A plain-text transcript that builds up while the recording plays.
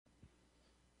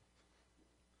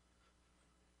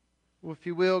Well, if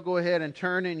you will, go ahead and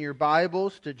turn in your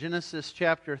Bibles to Genesis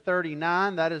chapter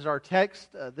 39. That is our text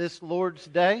this Lord's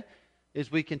Day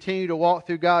as we continue to walk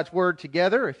through God's Word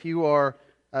together. If you are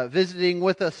visiting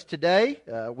with us today,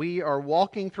 we are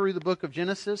walking through the book of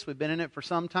Genesis. We've been in it for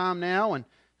some time now, and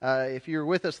if you were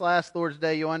with us last Lord's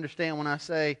Day, you'll understand when I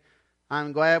say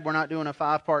I'm glad we're not doing a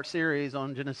 5-part series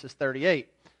on Genesis 38.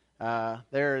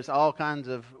 There is all kinds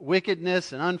of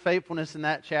wickedness and unfaithfulness in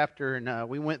that chapter, and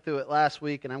we went through it last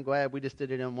week, and I'm glad we just did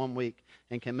it in 1 week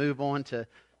and can move on to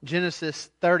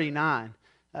Genesis 39.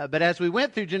 But as we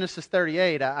went through Genesis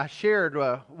 38, I shared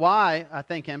why I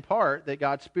think in part that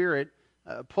God's Spirit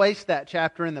placed that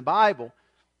chapter in the Bible.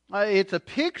 It's a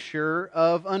picture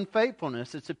of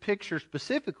unfaithfulness. It's a picture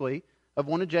specifically of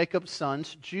one of Jacob's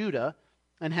sons, Judah,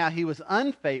 and how he was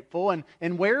unfaithful,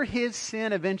 and where his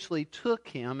sin eventually took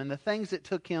him, and the things it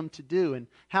took him to do, and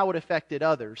how it affected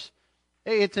others.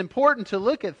 It's important to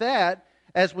look at that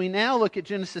as we now look at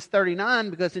Genesis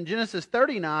 39, because in Genesis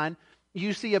 39,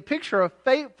 you see a picture of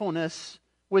faithfulness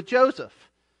with Joseph.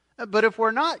 But if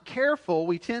we're not careful,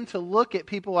 we tend to look at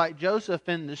people like Joseph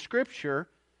in the Scripture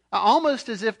almost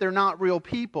as if they're not real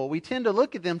people. We tend to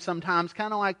look at them sometimes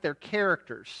kind of like they're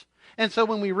characters. And so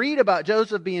when we read about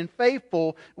Joseph being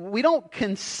faithful, we don't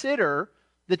consider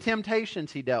the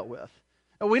temptations he dealt with.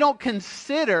 We don't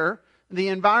consider the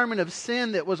environment of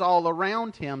sin that was all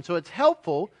around him. So it's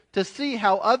helpful to see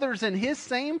how others in his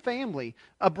same family,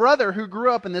 a brother who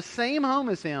grew up in the same home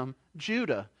as him,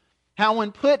 Judah, how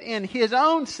when put in his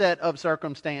own set of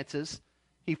circumstances,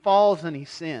 he falls and he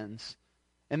sins.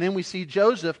 And then we see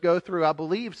Joseph go through, I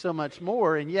believe, so much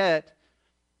more, and yet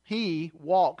he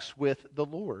walks with the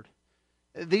Lord.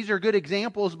 These are good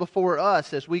examples before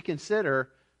us as we consider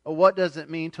what does it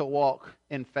mean to walk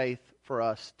in faith for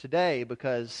us today,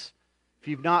 because if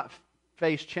you've not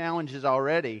faced challenges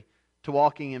already to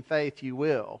walking in faith, you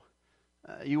will.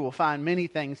 You will find many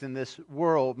things in this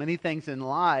world, many things in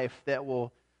life that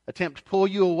will attempt to pull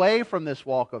you away from this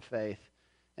walk of faith.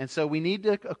 And so we need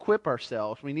to equip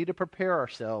ourselves. We need to prepare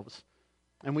ourselves.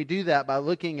 And we do that by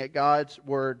looking at God's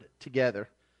Word together.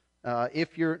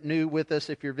 If you're new with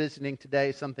us, if you're visiting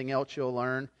today, something else you'll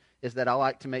learn is that I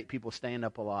like to make people stand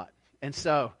up a lot. And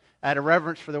so, out of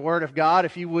reverence for the Word of God,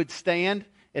 if you would stand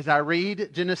as I read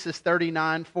Genesis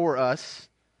 39 for us,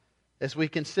 as we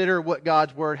consider what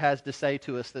God's Word has to say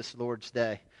to us this Lord's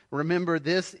Day. Remember,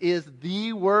 this is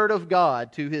the Word of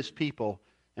God to His people,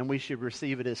 and we should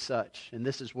receive it as such. And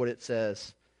this is what it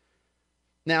says.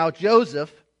 Now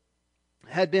Joseph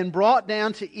had been brought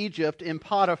down to Egypt in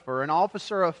Potiphar, an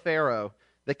officer of Pharaoh,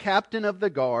 the captain of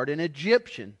the guard, an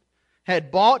Egyptian,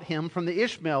 had bought him from the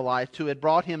Ishmaelites who had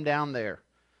brought him down there.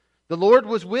 The Lord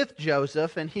was with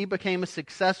Joseph, and he became a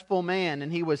successful man,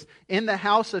 and he was in the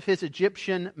house of his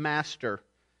Egyptian master.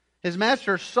 His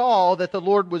master saw that the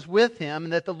Lord was with him,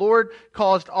 and that the Lord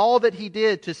caused all that he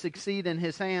did to succeed in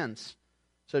his hands.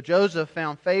 So Joseph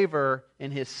found favor in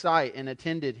his sight and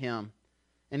attended him.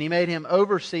 And he made him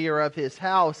overseer of his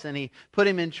house, and he put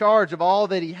him in charge of all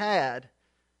that he had.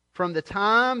 From the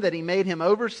time that he made him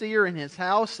overseer in his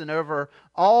house and over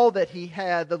all that he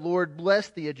had, the Lord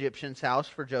blessed the Egyptian's house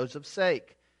for Joseph's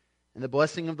sake. And the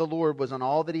blessing of the Lord was on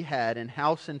all that he had in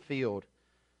house and field.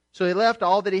 So he left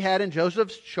all that he had in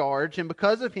Joseph's charge, and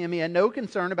because of him he had no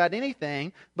concern about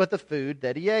anything but the food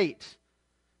that he ate.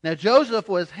 Now Joseph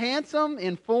was handsome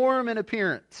in form and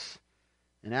appearance.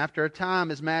 And after a time,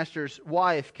 his master's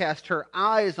wife cast her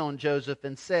eyes on Joseph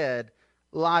and said,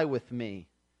 "Lie with me."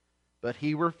 But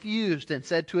he refused and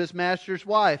said to his master's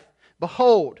wife,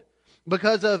 "Behold,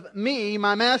 because of me,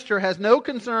 my master has no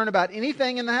concern about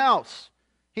anything in the house.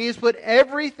 He has put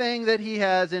everything that he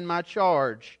has in my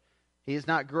charge. He is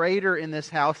not greater in this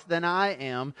house than I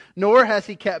am, nor has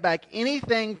he kept back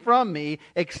anything from me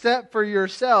except for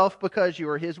yourself, because you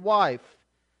are his wife.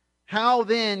 How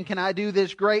then can I do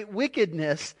this great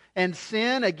wickedness and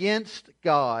sin against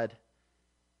God?"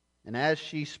 And as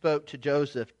she spoke to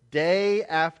Joseph day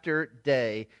after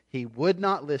day, he would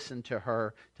not listen to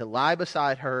her, to lie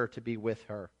beside her, to be with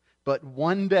her. But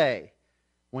one day,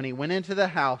 when he went into the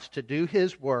house to do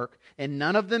his work, and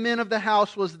none of the men of the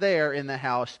house was there in the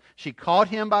house, she caught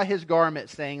him by his garment,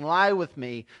 saying, "Lie with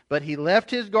me." But he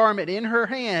left his garment in her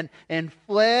hand and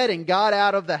fled and got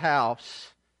out of the house.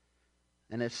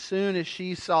 And as soon as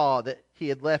she saw that he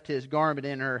had left his garment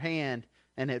in her hand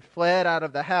and had fled out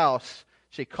of the house,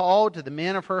 she called to the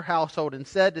men of her household and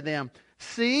said to them,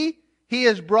 "See, he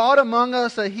has brought among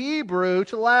us a Hebrew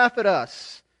to laugh at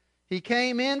us. He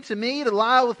came in to me to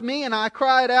lie with me, and I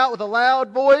cried out with a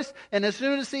loud voice. And as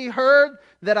soon as he heard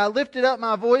that I lifted up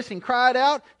my voice and cried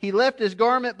out, he left his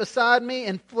garment beside me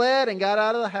and fled and got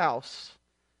out of the house."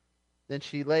 Then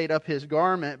she laid up his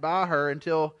garment by her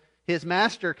until his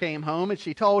master came home, and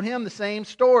she told him the same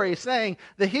story, saying,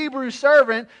 "The Hebrew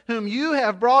servant whom you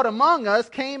have brought among us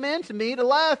came in to me to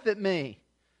laugh at me.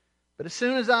 But as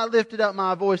soon as I lifted up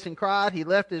my voice and cried, he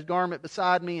left his garment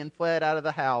beside me and fled out of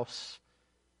the house."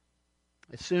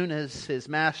 As soon as his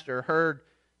master heard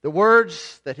the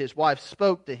words that his wife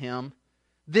spoke to him,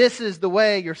 "This is the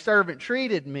way your servant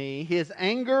treated me," his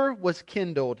anger was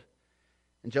kindled.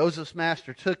 And Joseph's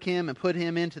master took him and put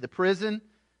him into the prison,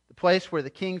 the place where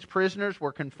the king's prisoners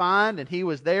were confined, and he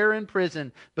was there in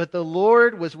prison. But the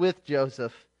Lord was with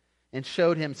Joseph and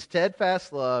showed him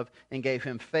steadfast love and gave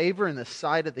him favor in the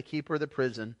sight of the keeper of the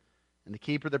prison. And the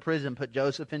keeper of the prison put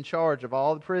Joseph in charge of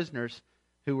all the prisoners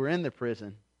who were in the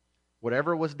prison.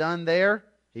 Whatever was done there,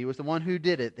 he was the one who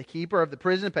did it. The keeper of the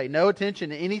prison paid no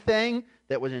attention to anything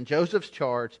that was in Joseph's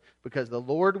charge, because the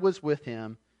Lord was with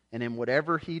him, and in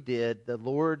whatever he did, the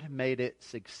Lord made it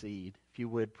succeed. If you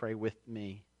would, pray with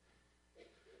me.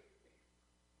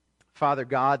 Father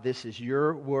God, this is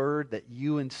your word that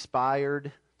you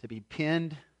inspired to be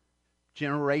penned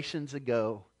generations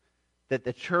ago, that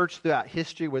the church throughout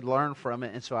history would learn from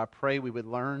it. And so I pray we would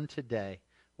learn today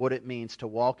what it means to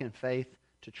walk in faith,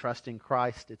 to trust in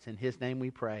Christ. It's in His name we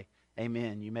pray.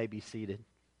 Amen. You may be seated.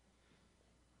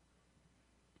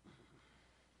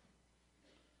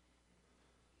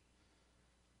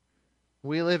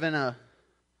 We live in a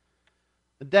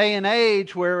day and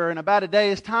age where in about a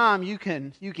day's time you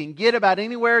can get about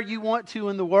anywhere you want to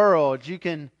in the world. You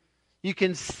can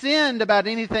send about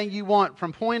anything you want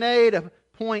from point A to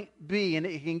point B, and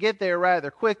it can get there rather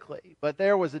quickly. But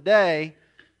there was a day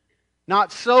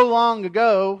not so long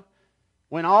ago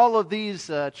when all of these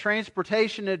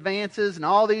transportation advances and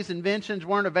all these inventions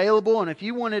weren't available, and if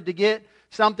you wanted to get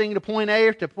something to point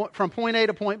A from point A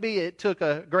to point B, it took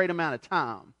a great amount of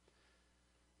time.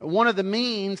 One of the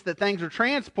means that things were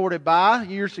transported by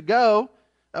years ago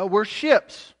were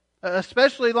ships,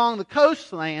 especially along the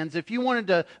coastlands. If you wanted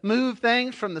to move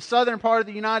things from the southern part of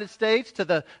the United States to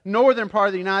the northern part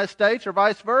of the United States or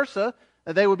vice versa,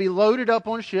 they would be loaded up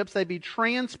on ships. They'd be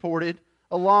transported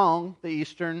along the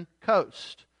eastern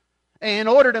coast. And in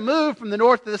order to move from the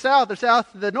north to the south or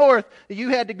south to the north, you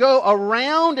had to go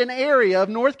around an area of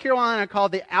North Carolina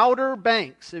called the Outer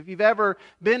Banks. If you've ever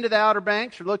been to the Outer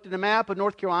Banks or looked at a map of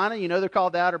North Carolina, you know they're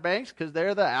called the Outer Banks because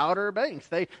they're the Outer Banks.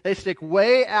 They stick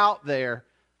way out there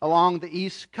along the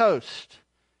east coast.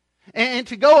 And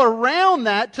to go around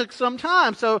that took some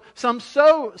time. So some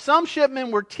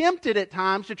shipmen were tempted at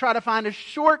times to try to find a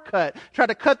shortcut, try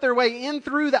to cut their way in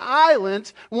through the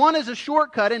islands. One, is a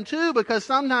shortcut, and two, because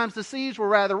sometimes the seas were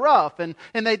rather rough and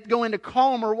they'd go into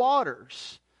calmer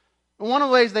waters. One of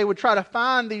the ways they would try to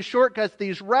find these shortcuts,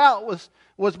 these routes,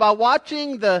 was by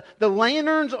watching the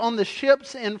lanterns on the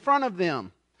ships in front of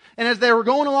them. And as they were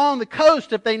going along the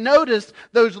coast, if they noticed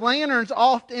those lanterns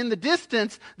off in the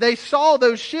distance, they saw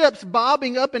those ships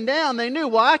bobbing up and down. They knew,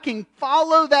 well, I can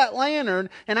follow that lantern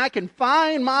and I can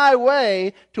find my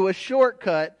way to a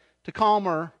shortcut to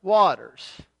calmer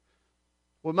waters.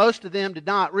 What most of them did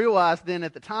not realize then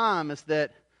at the time is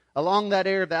that along that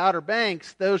area of the Outer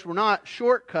Banks, those were not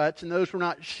shortcuts and those were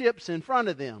not ships in front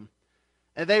of them.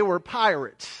 And they were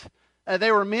pirates.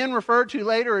 They were men referred to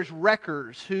later as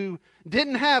wreckers who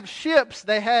didn't have ships.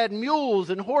 They had mules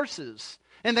and horses.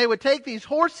 And they would take these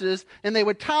horses and they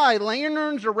would tie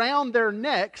lanterns around their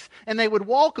necks and they would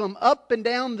walk them up and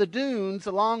down the dunes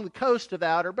along the coast of the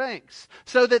Outer Banks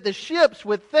so that the ships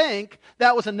would think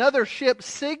that was another ship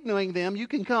signaling them, you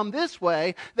can come this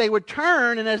way. They would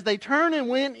turn, and as they turned and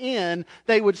went in,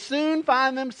 they would soon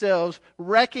find themselves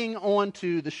wrecking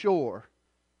onto the shore.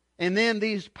 And then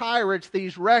these pirates,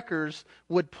 these wreckers,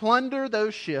 would plunder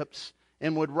those ships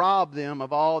and would rob them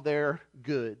of all their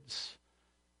goods.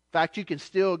 In fact, you can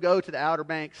still go to the Outer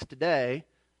Banks today.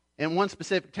 In one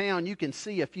specific town, you can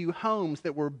see a few homes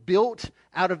that were built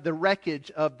out of the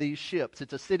wreckage of these ships.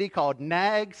 It's a city called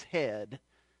Nag's Head.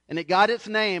 And it got its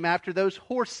name after those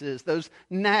horses, those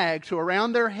nags, who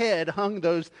around their head hung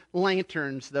those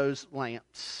lanterns, those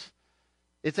lamps.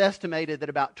 It's estimated that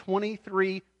about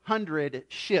 2,300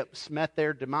 ships met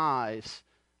their demise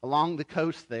along the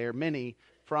coast there, many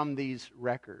from these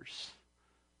wreckers.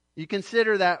 You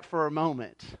consider that for a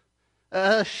moment.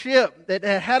 A ship that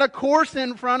had a course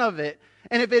in front of it,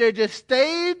 and if it had just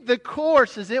stayed the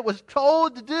course as it was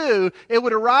told to do, it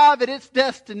would arrive at its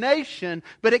destination,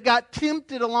 but it got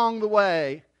tempted along the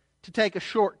way to take a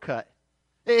shortcut.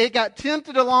 It got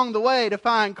tempted along the way to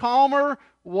find calmer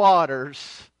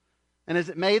waters. And as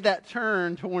it made that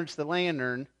turn towards the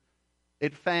lantern,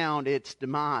 it found its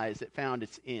demise. It found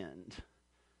its end.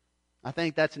 I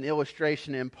think that's an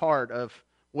illustration in part of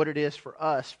what it is for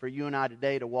us, for you and I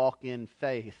today, to walk in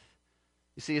faith.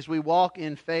 You see, as we walk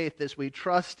in faith, as we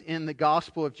trust in the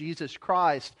gospel of Jesus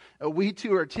Christ, we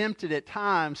too are tempted at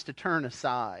times to turn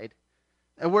aside.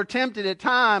 We're tempted at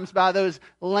times by those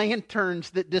lanterns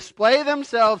that display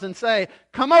themselves and say,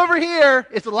 come over here,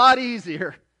 it's a lot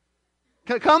easier.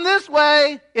 Come this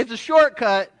way, it's a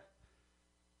shortcut.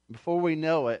 Before we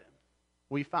know it,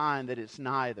 we find that it's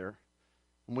neither.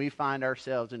 And we find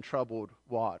ourselves in troubled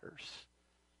waters.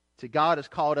 See, God has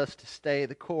called us to stay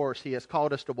the course. He has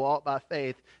called us to walk by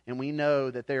faith. And we know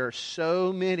that there are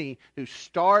so many who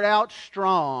start out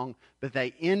strong, but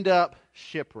they end up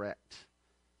shipwrecked.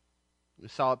 We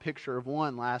saw a picture of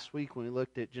one last week when we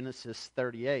looked at Genesis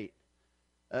 38.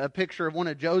 A picture of one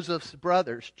of Joseph's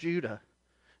brothers, Judah.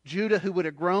 Judah, who would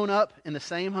have grown up in the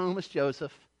same home as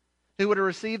Joseph, who would have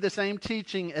received the same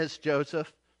teaching as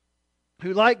Joseph,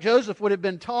 who, like Joseph, would have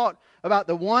been taught about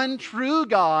the one true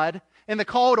God and the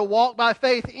call to walk by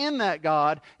faith in that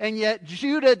God. And yet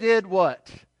Judah did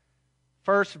what?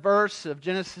 First verse of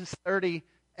Genesis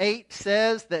 38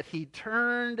 says that he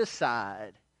turned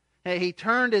aside. He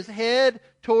turned his head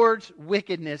towards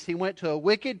wickedness. He went to a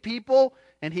wicked people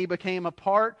and he became a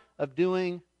part of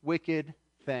doing wicked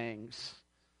things.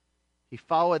 He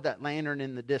followed that lantern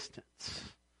in the distance,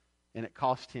 and it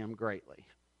cost him greatly.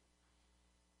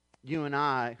 You and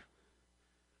I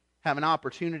have an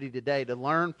opportunity today to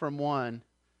learn from one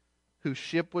whose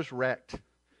ship was wrecked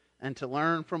and to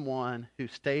learn from one who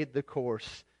stayed the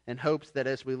course, in hopes that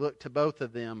as we look to both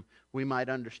of them, we might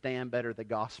understand better the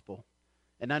gospel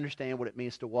and understand what it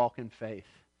means to walk in faith.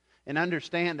 And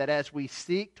understand that as we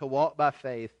seek to walk by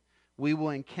faith, we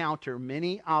will encounter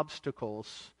many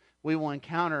obstacles. We will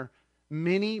encounter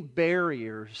many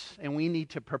barriers, and we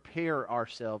need to prepare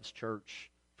ourselves, church,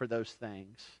 for those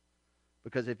things.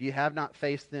 Because if you have not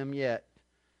faced them yet,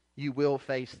 you will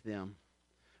face them.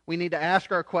 We need to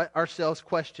ask ourselves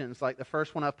questions like the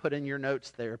first one I've put in your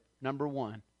notes there. Number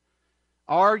one,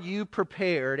 are you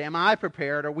prepared? Am I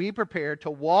prepared? Are we prepared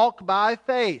to walk by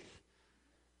faith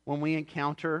when we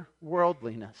encounter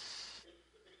worldliness?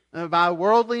 By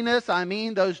worldliness, I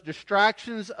mean those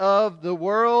distractions of the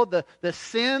world, the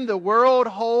sin the world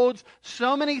holds,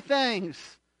 so many things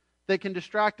that can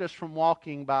distract us from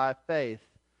walking by faith.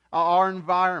 Our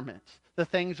environment, the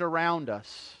things around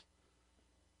us.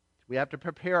 We have to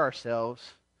prepare ourselves,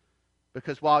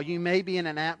 because while you may be in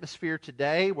an atmosphere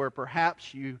today where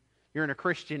perhaps you're in a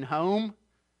Christian home,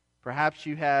 perhaps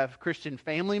you have Christian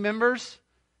family members,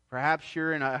 perhaps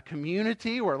you're in a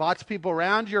community where lots of people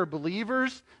around you are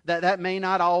believers, that may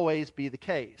not always be the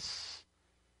case.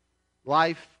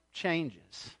 Life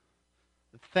changes.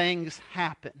 Things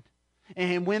happen.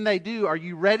 And when they do, are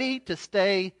you ready to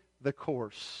stay the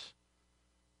course?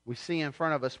 We see in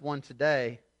front of us one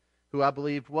today who I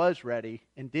believe was ready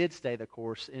and did stay the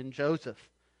course in Joseph.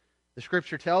 The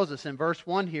Scripture tells us in verse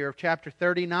 1 here of chapter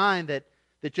 39 that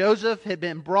Joseph had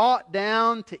been brought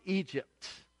down to Egypt.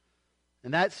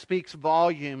 And that speaks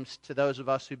volumes to those of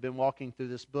us who've been walking through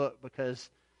this book, because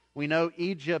we know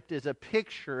Egypt is a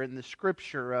picture in the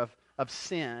Scripture of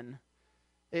sin.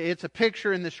 It's a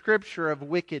picture in the Scripture of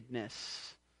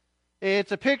wickedness.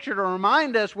 It's a picture to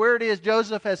remind us where it is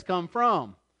Joseph has come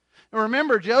from. And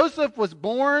remember, Joseph was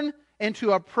born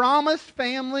into a promised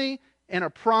family in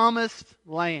a promised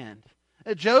land.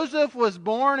 Joseph was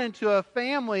born into a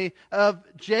family of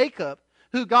Jacob,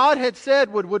 who God had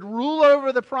said would rule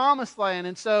over the promised land.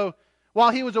 And so,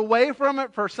 while he was away from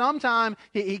it for some time,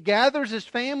 he gathers his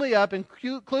family up,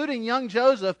 including young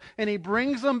Joseph, and he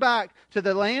brings them back to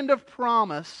the land of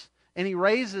promise, and he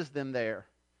raises them there.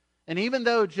 And even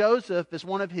though Joseph is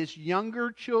one of his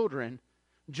younger children,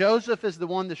 Joseph is the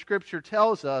one the Scripture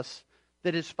tells us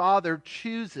that his father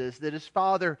chooses, that his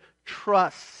father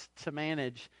trusts to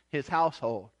manage his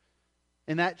household.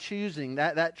 And that choosing,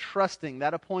 that trusting,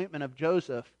 that appointment of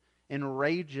Joseph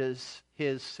enrages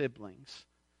his siblings.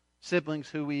 Siblings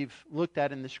who we've looked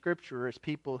at in the Scripture as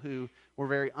people who were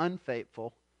very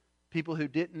unfaithful, people who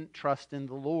didn't trust in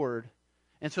the Lord.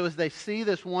 And so as they see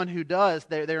this one who does,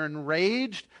 they're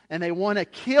enraged and they want to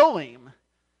kill him.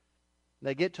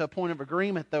 They get to a point of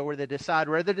agreement, though, where they decide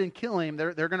rather than kill him,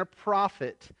 they're going to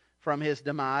profit from his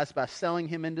demise by selling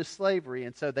him into slavery.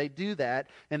 And so they do that,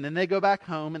 and then they go back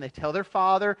home and they tell their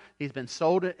father he's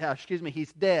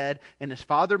dead, and his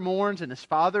father mourns and his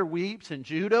father weeps, and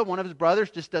Judah, one of his brothers,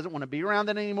 just doesn't want to be around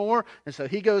it anymore, and so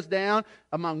he goes down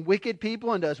among wicked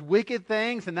people and does wicked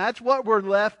things, and that's what we're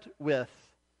left with.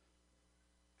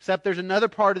 Except there's another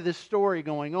part of this story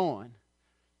going on.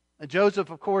 Joseph,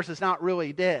 of course, is not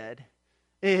really dead.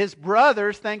 His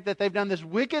brothers think that they've done this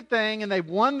wicked thing and they've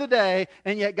won the day,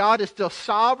 and yet God is still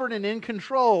sovereign and in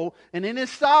control. And in His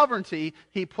sovereignty,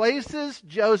 He places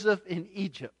Joseph in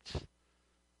Egypt.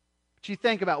 But you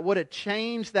think about what a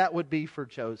change that would be for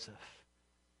Joseph.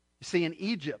 You see, in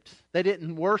Egypt, they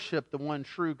didn't worship the one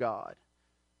true God.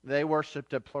 They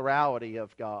worshiped a plurality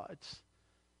of gods.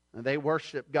 And they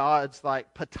worshiped gods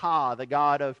like Ptah, the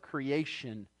god of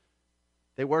creation.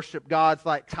 They worship gods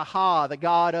like Taha, the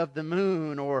god of the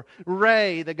moon, or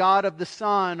Re, the god of the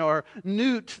sun, or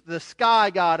Nut, the sky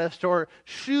goddess, or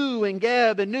Shu and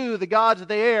Geb and Nu, the gods of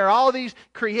the air. All these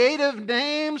creative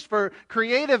names for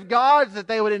creative gods that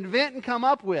they would invent and come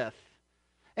up with.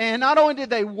 And not only did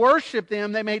they worship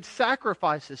them, they made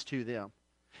sacrifices to them.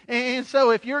 And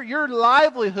so if your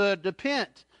livelihood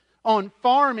depends on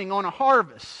farming, on a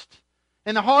harvest,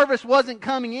 and the harvest wasn't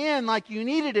coming in like you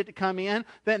needed it to come in,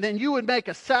 then you would make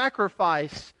a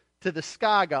sacrifice to the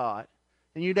sky god.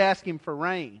 And you'd ask him for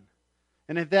rain.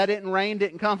 And if that rain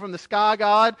didn't come from the sky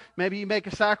god, maybe you make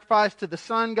a sacrifice to the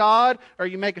sun god, or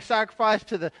you make a sacrifice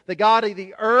to the god of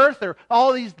the earth, or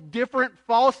all these different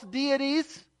false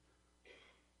deities.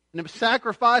 And if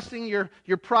sacrificing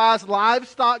your prized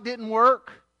livestock didn't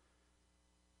work,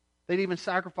 they'd even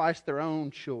sacrifice their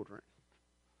own children.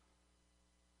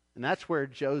 And that's where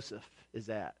Joseph is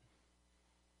at.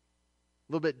 A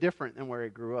little bit different than where he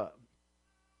grew up.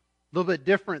 A little bit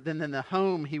different than the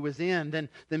home he was in,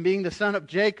 than being the son of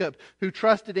Jacob who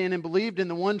trusted in and believed in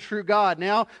the one true God.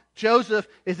 Now Joseph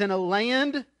is in a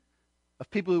land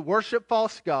of people who worship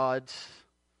false gods.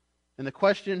 And the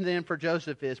question then for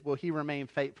Joseph is, will he remain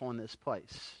faithful in this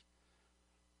place?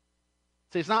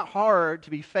 See, it's not hard to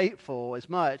be faithful as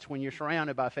much when you're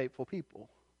surrounded by faithful people.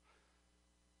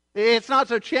 It's not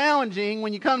so challenging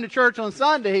when you come to church on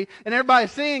Sunday and everybody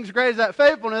sings great is that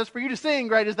faithfulness for you to sing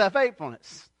great is that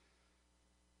faithfulness.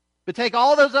 But take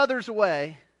all those others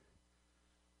away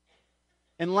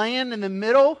and land in the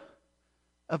middle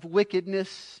of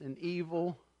wickedness and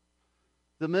evil,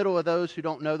 the middle of those who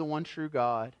don't know the one true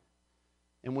God,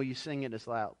 and will you sing it as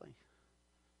loudly?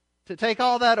 To take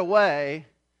all that away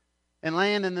and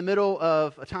land in the middle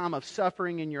of a time of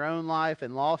suffering in your own life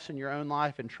and loss in your own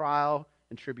life and trial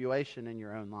and tribulation in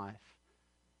your own life.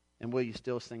 And will you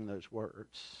still sing those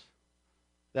words?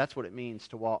 That's what it means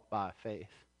to walk by faith.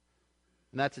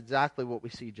 And that's exactly what we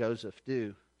see Joseph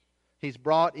do. He's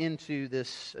brought into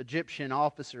this Egyptian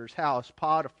officer's house,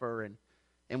 Potiphar,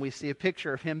 and we see a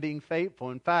picture of him being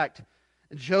faithful. In fact,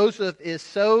 Joseph is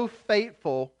so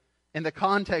faithful in the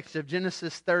context of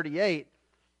Genesis 38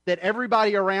 that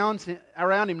everybody around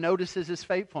him notices his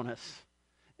faithfulness.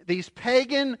 These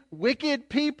pagan, wicked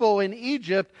people in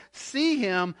Egypt see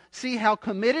him, see how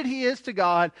committed he is to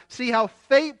God, see how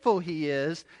faithful he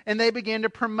is, and they begin to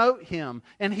promote him,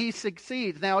 and he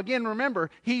succeeds. Now again, remember,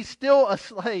 he's still a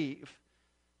slave,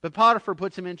 but Potiphar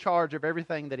puts him in charge of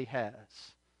everything that he has.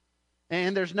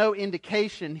 And there's no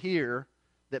indication here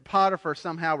that Potiphar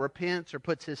somehow repents or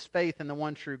puts his faith in the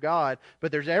one true God.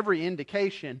 But there's every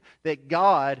indication that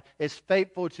God is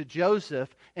faithful to Joseph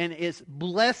and is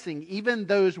blessing even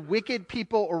those wicked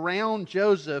people around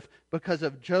Joseph because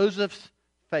of Joseph's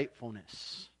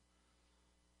faithfulness.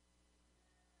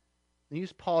 And you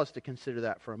just pause to consider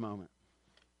that for a moment.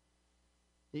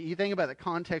 You think about the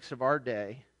context of our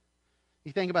day.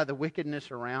 You think about the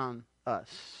wickedness around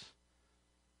us.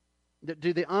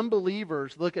 Do the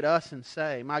unbelievers look at us and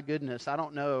say, my goodness, I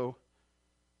don't know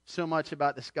so much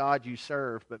about this God you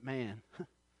serve, but man,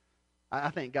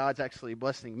 I think God's actually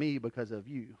blessing me because of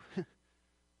you?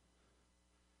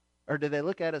 Or do they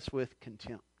look at us with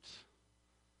contempt?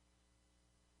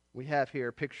 We have here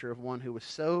a picture of one who was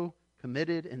so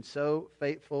committed and so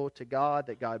faithful to God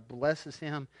that God blesses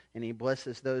him and he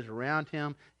blesses those around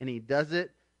him, and he does it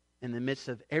in the midst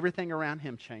of everything around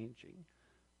him changing.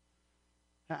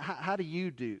 How do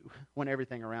you do when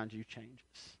everything around you changes?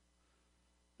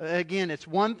 Again, it's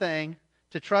one thing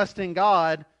to trust in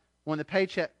God when the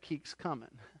paycheck keeps coming.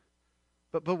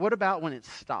 But what about when it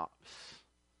stops?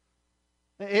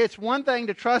 It's one thing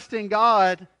to trust in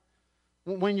God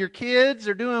when your kids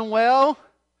are doing well,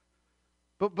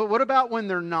 but what about when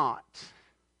they're not?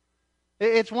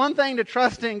 It's one thing to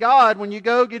trust in God when you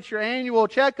go get your annual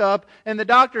checkup and the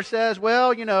doctor says,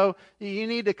 well, you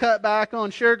need to cut back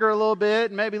on sugar a little bit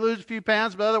and maybe lose a few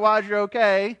pounds, but otherwise you're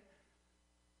okay.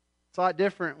 It's a lot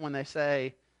different when they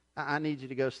say, I need you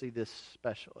to go see this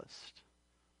specialist.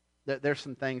 There's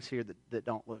some things here that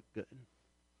don't look good.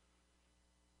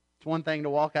 It's one thing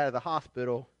to walk out of the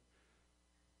hospital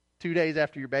 2 days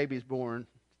after your baby's born,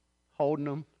 holding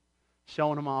them,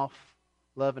 showing them off,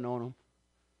 loving on them.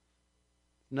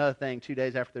 Another thing, 2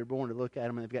 days after they're born, to look at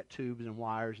them and they've got tubes and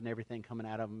wires and everything coming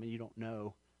out of them, and you don't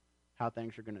know how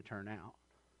things are going to turn out.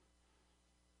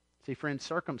 See, friends,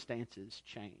 circumstances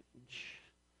change.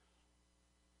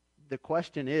 The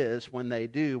question is, when they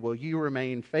do, will you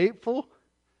remain faithful?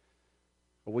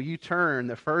 Or will you turn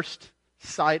the first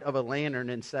sight of a lantern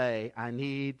and say, I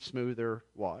need smoother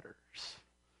waters?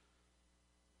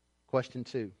 Question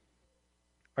 2.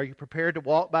 Are you prepared to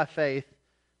walk by faith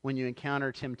when you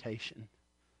encounter temptation?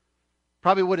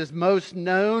 Probably what is most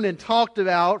known and talked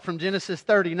about from Genesis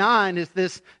 39 is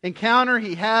this encounter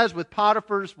he has with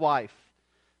Potiphar's wife.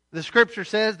 The scripture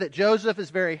says that Joseph is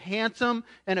very handsome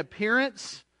in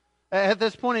appearance. At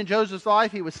this point in Joseph's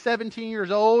life, he was 17 years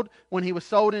old when he was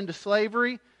sold into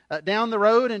slavery. Down the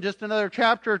road, in just another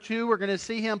chapter or two, we're going to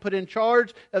see him put in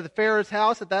charge of the Pharaoh's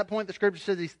house. At that point, the scripture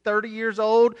says he's 30 years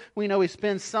old. We know he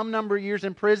spends some number of years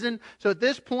in prison. So at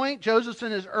this point, Joseph's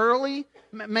in his early,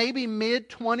 maybe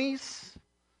mid-20s.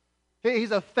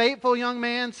 He's a faithful young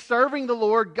man serving the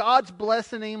Lord. God's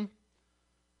blessing him.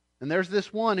 And there's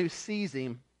this one who sees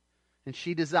him, and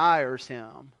she desires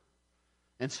him.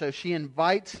 And so she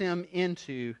invites him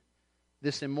into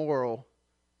this immoral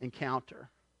encounter.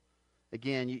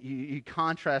 Again, you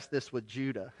contrast this with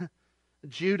Judah.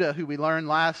 Judah, who we learned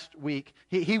last week,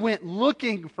 he went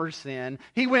looking for sin.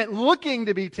 He went looking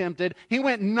to be tempted. He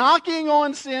went knocking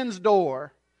on sin's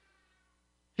door.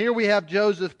 Here we have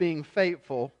Joseph being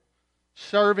faithful,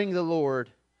 serving the Lord.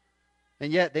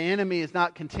 And yet the enemy is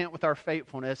not content with our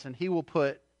faithfulness, and he will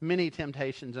put many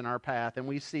temptations in our path. And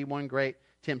we see one great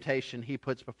temptation he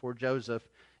puts before Joseph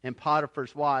and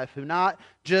Potiphar's wife, who not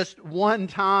just one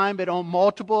time, but on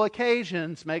multiple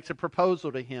occasions makes a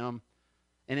proposal to him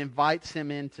and invites him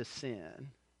into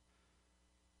sin.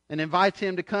 And invites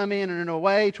him to come in a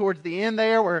way towards the end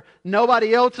there where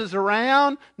nobody else is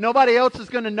around, nobody else is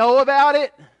going to know about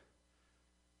it.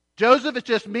 Joseph, it's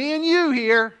just me and you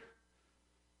here.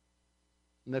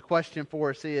 And the question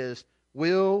for us is,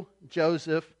 will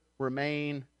Joseph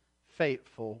remain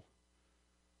faithful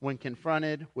when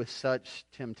confronted with such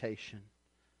temptation?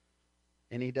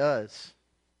 And he does.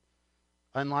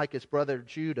 Unlike his brother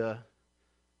Judah,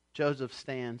 Joseph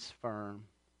stands firm.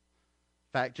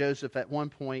 In fact, Joseph at one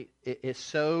point is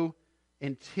so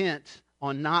intent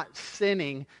on not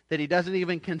sinning that he doesn't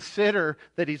even consider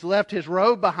that he's left his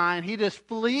robe behind. He just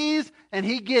flees and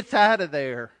he gets out of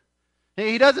there.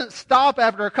 He doesn't stop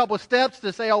after a couple of steps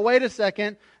to say, oh, wait a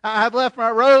second, I've left my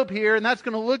robe here and that's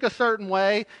going to look a certain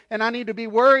way and I need to be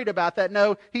worried about that.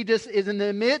 No, he just is in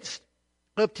the midst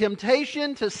of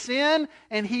temptation to sin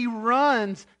and he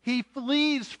runs, he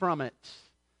flees from it.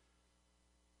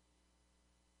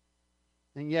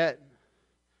 And yet,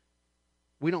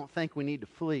 we don't think we need to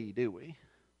flee, do we?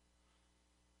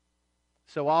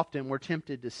 So often we're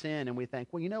tempted to sin and we think,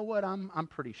 well, you know what, I'm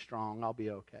pretty strong, I'll be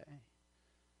okay.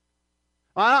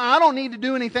 I don't need to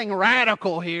do anything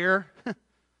radical here.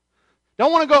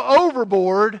 Don't want to go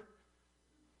overboard.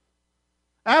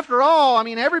 After all,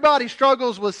 everybody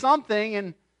struggles with something,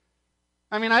 and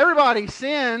everybody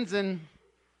sins, and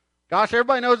gosh,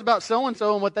 everybody knows about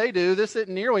so-and-so and what they do. This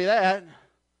isn't nearly that.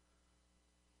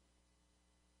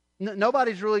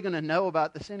 Nobody's really going to know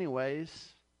about this anyways.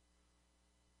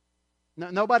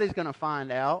 Nobody's going to find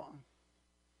out.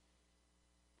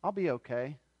 I'll be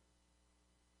okay.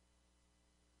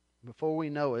 Before we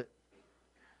know it,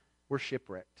 we're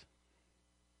shipwrecked.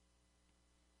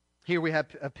 Here we have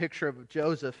a picture of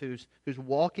Joseph who's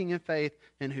walking in faith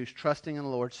and who's trusting in the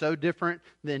Lord. So different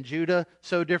than Judah,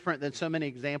 so different than so many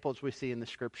examples we see in the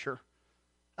Scripture.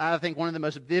 I think one of the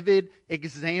most vivid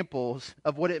examples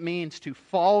of what it means to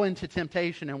fall into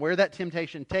temptation and where that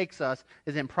temptation takes us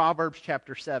is in Proverbs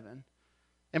chapter 7.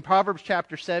 In Proverbs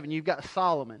chapter 7, you've got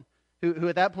Solomon, who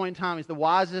at that point in time is the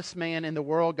wisest man in the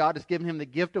world. God has given him the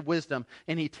gift of wisdom.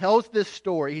 And he tells this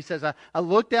story. He says, I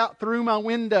looked out through my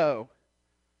window.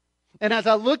 And as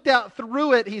I looked out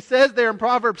through it, he says there in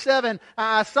Proverbs 7,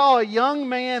 I saw a young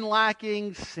man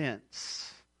lacking sense.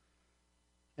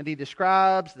 And he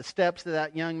describes the steps of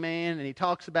that young man, and he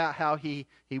talks about how he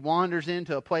wanders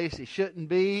into a place he shouldn't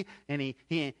be, and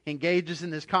he engages in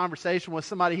this conversation with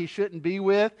somebody he shouldn't be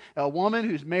with, a woman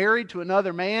who's married to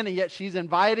another man, and yet she's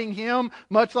inviting him,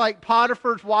 much like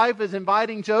Potiphar's wife is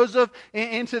inviting Joseph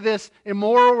into this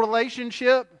immoral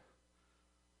relationship.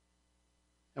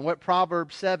 And what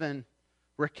Proverbs 7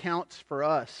 recounts for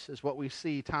us is what we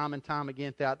see time and time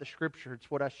again throughout the Scripture.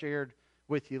 It's what I shared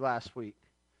with you last week.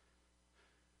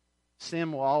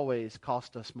 Sin will always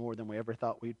cost us more than we ever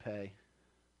thought we'd pay.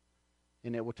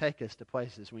 And it will take us to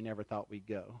places we never thought we'd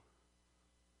go.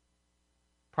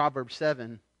 Proverbs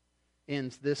 7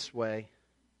 ends this way.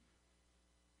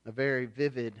 a very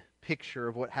vivid picture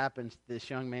of what happens to this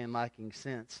young man lacking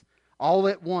sense. All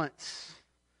at once,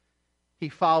 he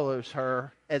follows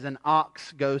her as an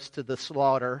ox goes to the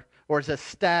slaughter, or as a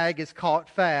stag is caught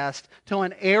fast, till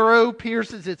an arrow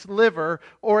pierces its liver,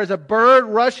 or as a bird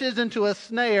rushes into a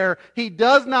snare. He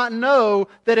does not know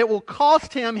that it will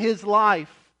cost him his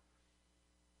life.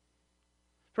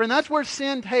 Friend, that's where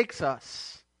sin takes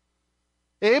us.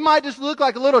 It might just look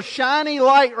like a little shiny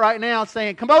light right now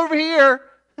saying, come over here.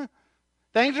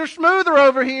 Things are smoother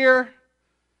over here.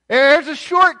 There's a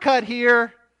shortcut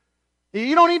here.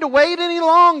 You don't need to wait any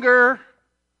longer.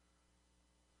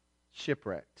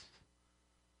 Shipwrecked.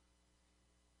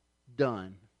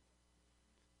 Done.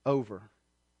 Over.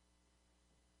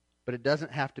 But it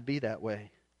doesn't have to be that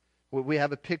way. We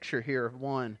have a picture here of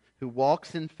one who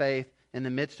walks in faith in the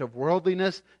midst of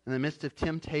worldliness, in the midst of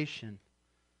temptation.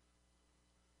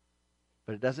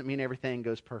 But it doesn't mean everything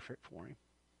goes perfect for him.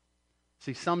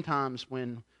 See, sometimes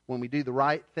when we do the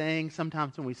right thing,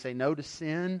 sometimes when we say no to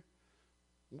sin,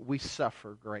 we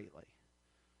suffer greatly.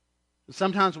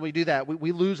 Sometimes when we do that,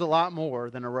 we lose a lot more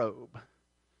than a robe.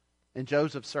 And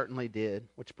Joseph certainly did,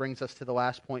 which brings us to the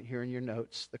last point here in your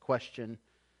notes, the question,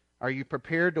 are you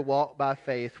prepared to walk by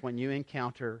faith when you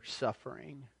encounter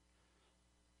suffering?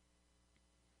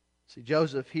 See,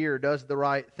 Joseph here does the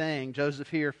right thing. Joseph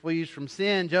here flees from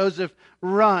sin. Joseph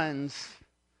runs.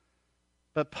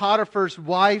 But Potiphar's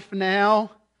wife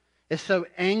now is so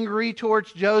angry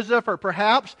towards Joseph, or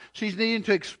perhaps she's needing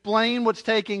to explain what's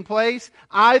taking place.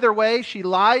 Either way, she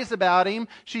lies about him.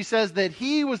 She says that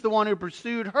he was the one who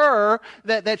pursued her,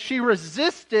 that she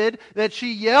resisted, that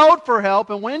she yelled for help,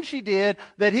 and when she did,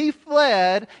 that he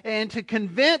fled, and to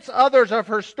convince others of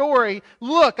her story,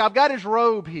 look, I've got his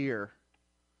robe here.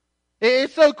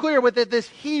 It's so clear what that this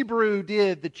Hebrew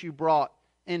did that you brought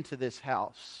into this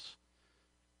house.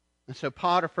 And so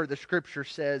Potiphar, the Scripture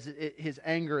says, his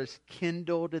anger is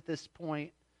kindled at this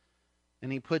point,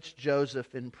 and he puts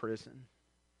Joseph in prison.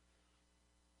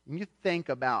 And you think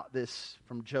about this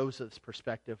from Joseph's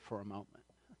perspective for a moment.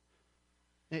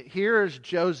 Here is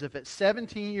Joseph at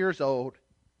 17 years old.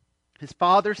 His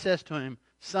father says to him,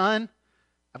 son,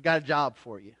 I've got a job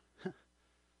for you.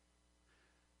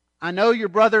 I know your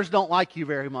brothers don't like you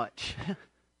very much.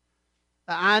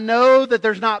 I know that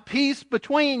there's not peace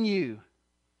between you.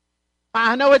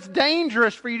 I know it's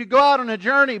dangerous for you to go out on a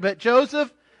journey, but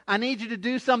Joseph, I need you to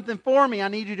do something for me. I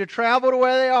need you to travel to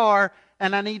where they are,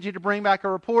 and I need you to bring back a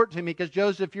report to me, because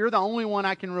Joseph, you're the only one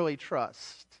I can really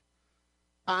trust.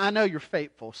 I know you're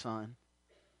faithful, son.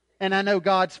 And I know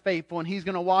God's faithful, and He's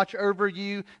going to watch over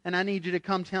you, and I need you to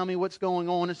come tell me what's going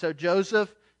on. And so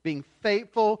Joseph, being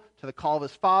faithful to the call of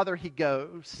his father, he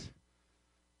goes.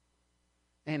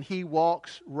 And he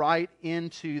walks right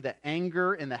into the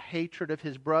anger and the hatred of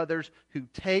his brothers, who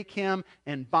take him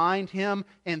and bind him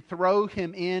and throw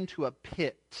him into a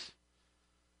pit.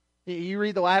 You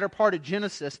read the latter part of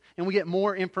Genesis, and we get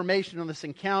more information on this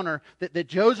encounter, that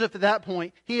Joseph at that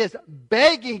point, he is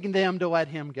begging them to let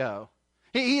him go.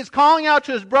 He is calling out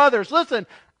to his brothers, listen,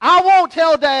 I won't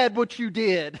tell Dad what you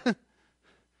did.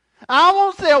 I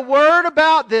won't say a word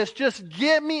about this. Just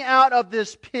get me out of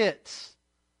this pit.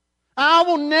 I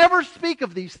will never speak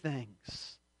of these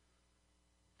things.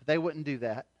 But they wouldn't do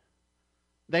that.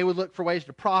 They would look for ways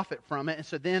to profit from it. And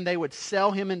so then they would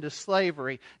sell him into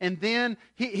slavery. And then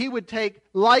he would take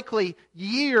likely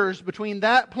years between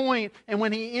that point and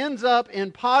when he ends up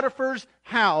in Potiphar's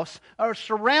house,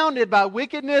 surrounded by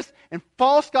wickedness and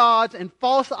false gods and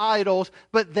false idols.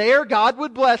 But there God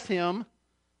would bless him.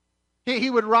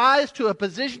 He would rise to a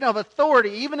position of authority,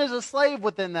 even as a slave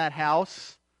within that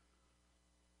house,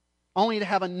 only to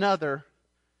have another,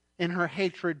 in her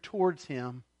hatred towards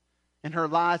him and her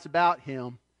lies about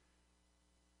him,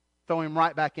 throw him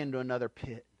right back into another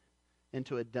pit,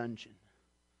 into a dungeon.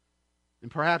 And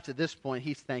perhaps at this point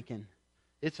he's thinking,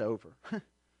 it's over.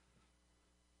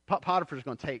 Potiphar's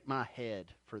going to take my head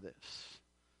for this.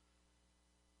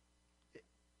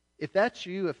 If that's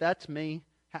you, if that's me,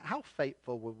 how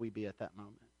faithful would we be at that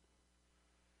moment?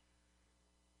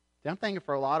 I'm thinking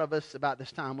for a lot of us, about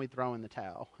this time we'd throw in the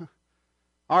towel.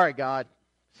 All right, God,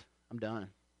 I'm done.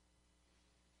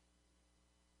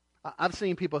 I've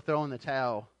seen people throw in the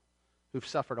towel who've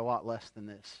suffered a lot less than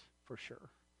this, for sure.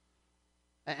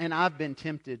 And I've been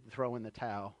tempted to throw in the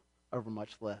towel over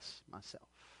much less myself.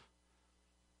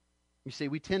 You see,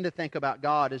 we tend to think about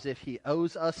God as if He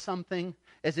owes us something,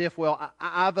 as if, well,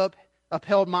 I've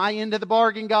upheld my end of the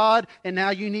bargain, God, and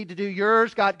now you need to do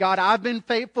yours. God, I've been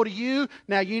faithful to you.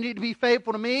 Now you need to be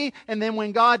faithful to me. And then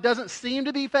when God doesn't seem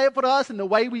to be faithful to us in the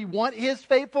way we want His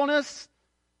faithfulness,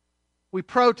 we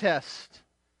protest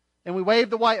and we wave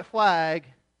the white flag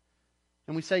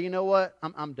and we say, you know what,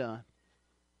 I'm done.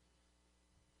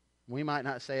 We might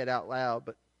not say it out loud,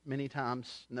 but many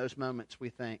times in those moments we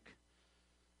think,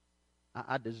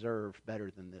 I deserve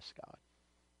better than this, God.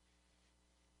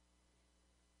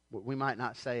 We might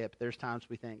not say it, but there's times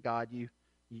we think, God,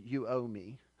 you owe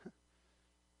me.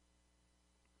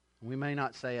 We may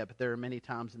not say it, but there are many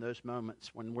times in those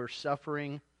moments when we're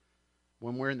suffering,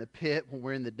 when we're in the pit, when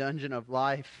we're in the dungeon of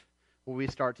life, when we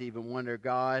start to even wonder,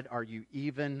 God, are you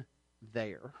even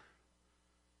there?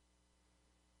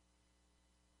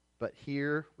 But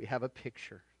here we have a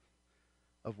picture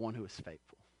of one who is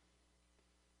faithful.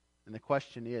 And the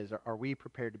question is, are we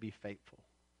prepared to be faithful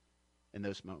in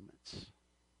those moments?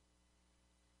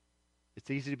 It's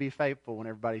easy to be faithful when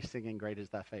everybody's singing, "Great is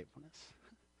thy faithfulness."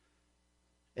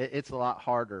 It's a lot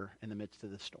harder in the midst of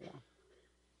the storm.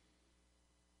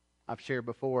 I've shared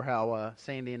before how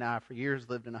Sandy and I for years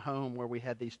lived in a home where we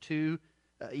had these two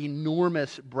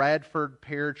enormous Bradford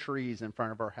pear trees in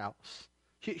front of our house.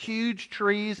 Huge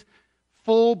trees,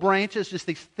 full branches, just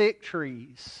these thick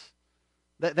trees.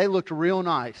 They looked real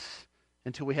nice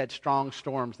until we had strong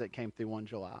storms that came through one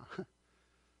July.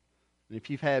 And if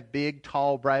you've had big,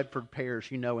 tall Bradford pears,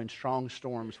 you know in strong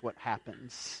storms what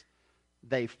happens.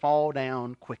 They fall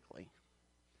down quickly.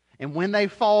 And when they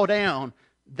fall down,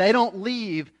 they don't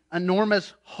leave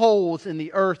enormous holes in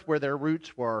the earth where their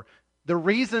roots were. The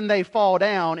reason they fall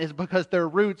down is because their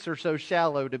roots are so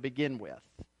shallow to begin with.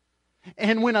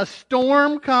 And when a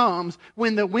storm comes,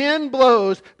 when the wind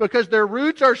blows, because their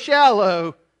roots are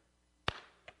shallow,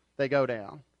 they go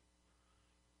down.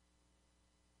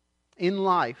 In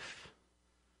life,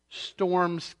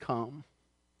 storms come.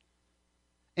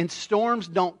 And storms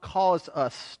don't cause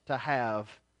us to have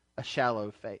a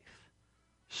shallow faith.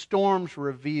 Storms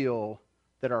reveal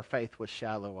that our faith was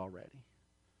shallow already.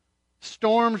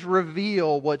 Storms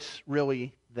reveal what's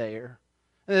really there.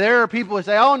 There are people who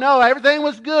say, oh no, everything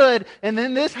was good, and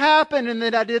then this happened, and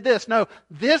then I did this. No,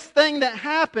 this thing that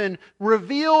happened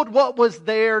revealed what was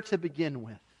there to begin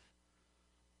with.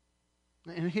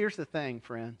 And here's the thing,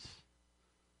 friends.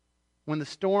 When the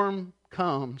storm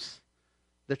comes,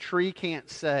 the tree can't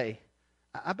say,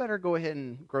 I better go ahead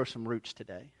and grow some roots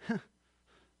today.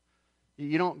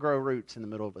 You don't grow roots in the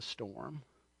middle of a storm.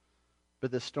 But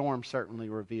the storm certainly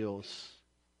reveals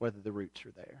whether the roots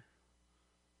are there.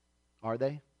 Are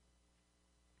they?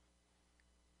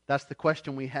 That's the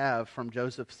question we have from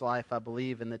Joseph's life, I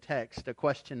believe, in the text. A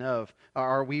question of,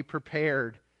 are we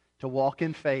prepared to walk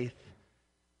in faith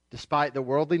despite the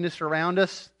worldliness around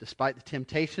us, despite the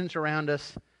temptations around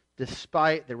us,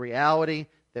 despite the reality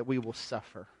that we will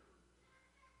suffer?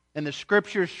 And the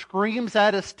Scripture screams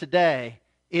at us today,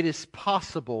 it is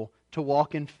possible to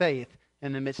walk in faith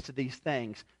in the midst of these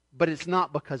things. But it's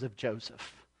not because of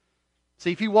Joseph.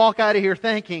 See, if you walk out of here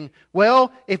thinking,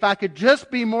 well, if I could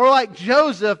just be more like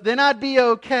Joseph, then I'd be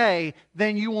okay,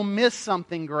 then you will miss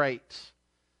something great.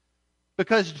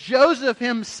 Because Joseph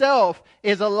himself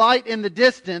is a light in the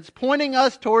distance, pointing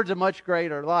us towards a much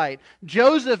greater light.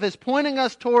 Joseph is pointing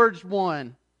us towards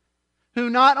one who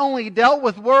not only dealt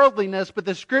with worldliness, but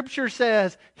the Scripture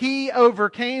says he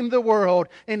overcame the world,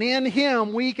 and in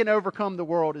him we can overcome the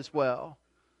world as well.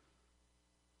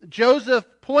 Joseph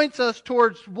points us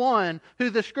towards one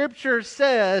who the Scripture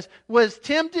says was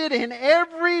tempted in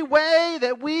every way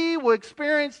that we will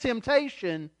experience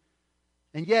temptation,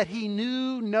 and yet he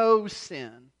knew no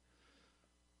sin.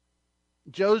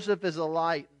 Joseph is a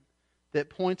light that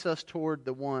points us toward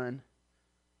the one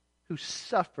who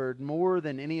suffered more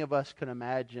than any of us could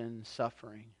imagine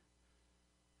suffering.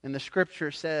 And the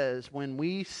Scripture says when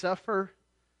we suffer,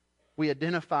 we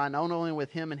identify not only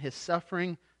with him and his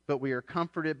suffering, but we are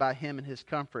comforted by him and his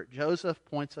comfort. Joseph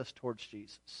points us towards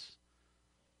Jesus.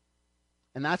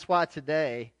 And that's why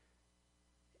today,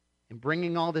 in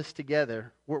bringing all this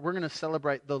together, we're going to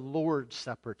celebrate the Lord's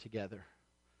Supper together.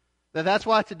 That's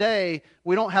why today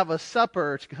we don't have a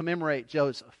supper to commemorate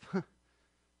Joseph.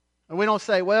 And we don't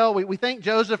say, well, we think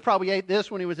Joseph probably ate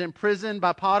this when he was in prison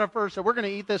by Potiphar, so we're going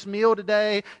to eat this meal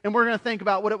today, and we're going to think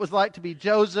about what it was like to be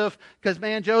Joseph, because,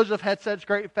 man, Joseph had such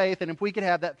great faith, and if we could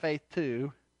have that faith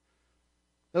too.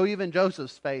 Though even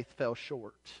Joseph's faith fell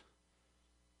short.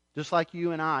 Just like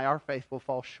you and I, our faith will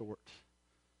fall short.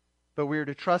 But we are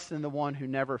to trust in the one who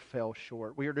never fell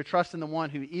short. We are to trust in the one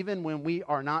who, even when we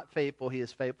are not faithful, he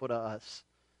is faithful to us.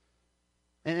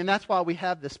 And that's why we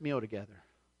have this meal together.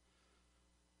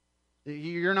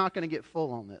 You're not going to get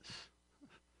full on this.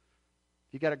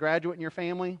 If you got a graduate in your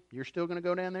family, you're still going to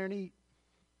go down there and eat.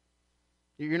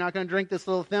 You're not going to drink this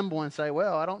little thimble and say,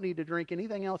 well, I don't need to drink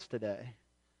anything else today.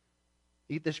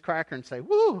 Eat this cracker and say,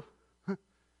 woo!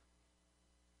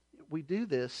 we do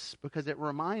this because it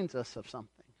reminds us of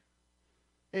something.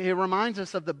 It reminds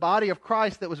us of the body of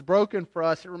Christ that was broken for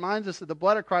us. It reminds us of the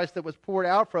blood of Christ that was poured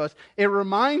out for us. It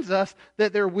reminds us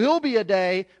that there will be a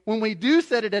day when we do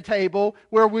sit at a table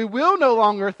where we will no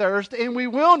longer thirst and we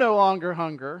will no longer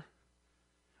hunger.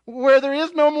 Where there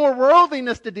is no more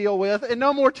worldliness to deal with and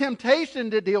no more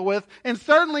temptation to deal with and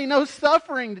certainly no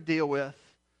suffering to deal with.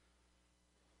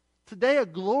 It's a day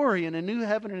of glory in a new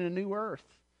heaven and a new earth.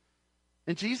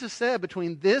 And Jesus said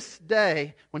between this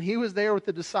day, when He was there with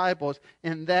the disciples,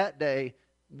 and that day,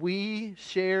 we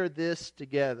share this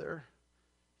together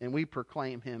and we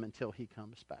proclaim Him until He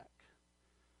comes back.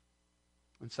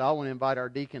 And so I want to invite our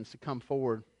deacons to come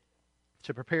forward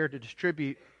to prepare to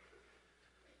distribute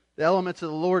the elements of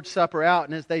the Lord's Supper out.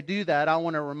 And as they do that, I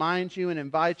want to remind you and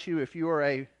invite you, if you are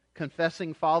a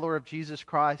confessing follower of Jesus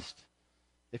Christ,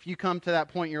 if you come to that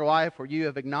point in your life where you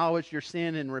have acknowledged your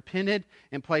sin and repented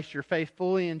and placed your faith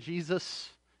fully in Jesus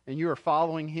and you are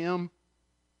following Him,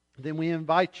 then we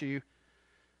invite you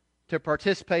to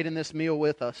participate in this meal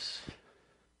with us,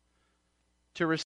 to receive